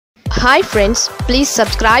Hi friends, please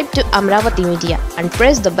subscribe to Amaravathi Media and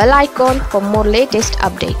press the bell icon for more latest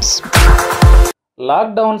updates.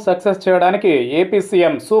 Lockdown success చేయడానికి AP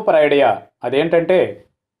CM super idea. అదేంటంటే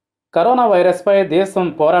corona వైరస్పై దేశం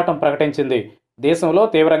పోరాటం ప్రకటించింది. దేశంలో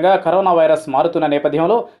తీవ్రంగా corona virus మారుతున్న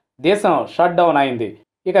నేపథ్యంలో దేశం షట్ డౌన్ అయింది.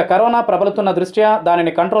 ఇక కరోనా ప్రబలుతున్న దృష్ట్యా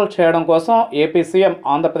దానిని కంట్రోల్ చేయడం కోసం ఏపీ సీఎం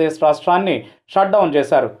ఆంధ్రప్రదేశ్ రాష్ట్రాన్ని షట్ డౌన్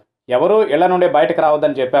చేశారు. ఎవరూ ఇళ్ల నుండి బయటకు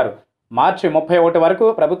రావద్దని చెప్పారు. మార్చి 31 వరకు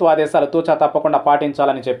ప్రభుత్వ ఆదేశాలు తూచా తప్పకుండా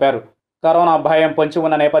పాటించాలని చెప్పారు. కరోనా భయం పొంచి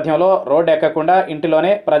ఉన్న నేపథ్యంలో రోడ్డు ఎక్కకుండా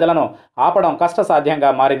ఇంటిలోనే ప్రజలను ఆపడం కష్టసాధ్యంగా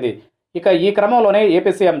మారింది. ఇక ఈ క్రమంలోనే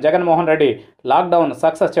AP CM Jaganmohan Reddy lockdown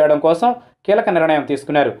success చేయడం కోసం కీలక నిర్ణయం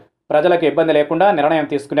తీసుకున్నారు. ప్రజలకు ఇబ్బంది లేకుండా నిర్ణయం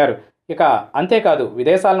తీసుకున్నారు. ఇక అంతేకాదు,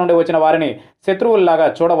 విదేశాల నుండి వచ్చిన వారిని శత్రువుల్లాగా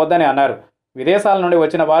చూడవద్దని అన్నారు. విదేశాల నుండి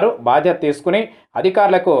వచ్చిన వారు బాధ్యత తీసుకుని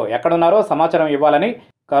అధికారులకు ఎక్కడున్నారో సమాచారం ఇవ్వాలని,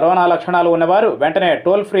 కరోనా లక్షణాలు ఉన్నవారు వెంటనే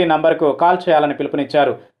టోల్ ఫ్రీ నంబర్కు కాల్ చేయాలని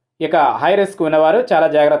పిలుపునిచ్చారు. ఇక హై రిస్క్ ఉన్నవారు చాలా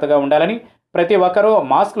జాగ్రత్తగా ఉండాలని, ప్రతి ఒక్కరూ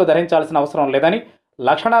మాస్కులు ధరించాల్సిన అవసరం లేదని,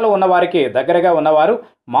 లక్షణాలు ఉన్నవారికి దగ్గరగా ఉన్నవారు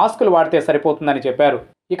మాస్కులు వాడితే సరిపోతుందని చెప్పారు.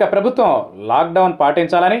 ఇక ప్రభుత్వం లాక్డౌన్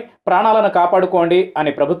పాటించాలని, ప్రాణాలను కాపాడుకోండి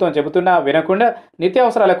అని ప్రభుత్వం చెబుతున్నా వినకుండా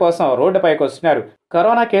నిత్యావసరాల కోసం రోడ్డుపైకి వస్తున్నారు.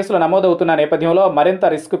 కరోనా కేసులు నమోదవుతున్న నేపథ్యంలో మరింత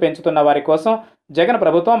రిస్క్ పెంచుతున్న వారి కోసం జగన్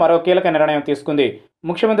ప్రభుత్వం మరో కీలక నిర్ణయం తీసుకుంది.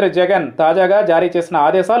 ముఖ్యమంత్రి జగన్ తాజాగా జారీ చేసిన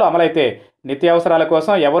ఆదేశాలు అమలైతే నిత్యావసరాల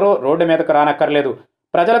కోసం ఎవరూ రోడ్డు మీదకు రానక్కర్లేదు.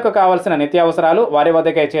 ప్రజలకు కావాల్సిన నిత్యావసరాలు వారి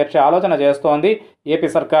వద్దకే చేర్చే ఆలోచన చేస్తోంది ఏపీ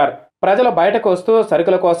సర్కార్. ప్రజలు బయటకు వస్తూ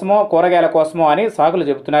సరుకుల కోసమో కూరగాయల కోసమో అని సాకులు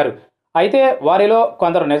చెబుతున్నారు. అయితే వారిలో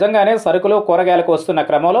కొందరు నిజంగానే సరుకులు కూరగాయలకు వస్తున్న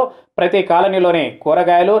క్రమంలో ప్రతి కాలనీలోని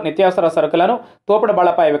కూరగాయలు నిత్యావసర సరుకులను తోపుడు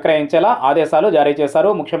బళ్లపై విక్రయించేలా ఆదేశాలు జారీ చేశారు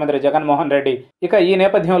ముఖ్యమంత్రి జగన్మోహన్ రెడ్డి. ఇక ఈ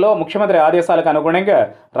నేపథ్యంలో ముఖ్యమంత్రి ఆదేశాలకు అనుగుణంగా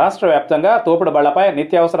రాష్ట్ర వ్యాప్తంగా తోపుడు బళ్లపై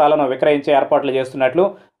నిత్యావసరాలను విక్రయించే ఏర్పాట్లు చేస్తున్నట్లు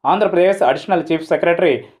Andhra Pradesh additional chief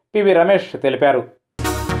secretary PV Ramesh తెలిపారు.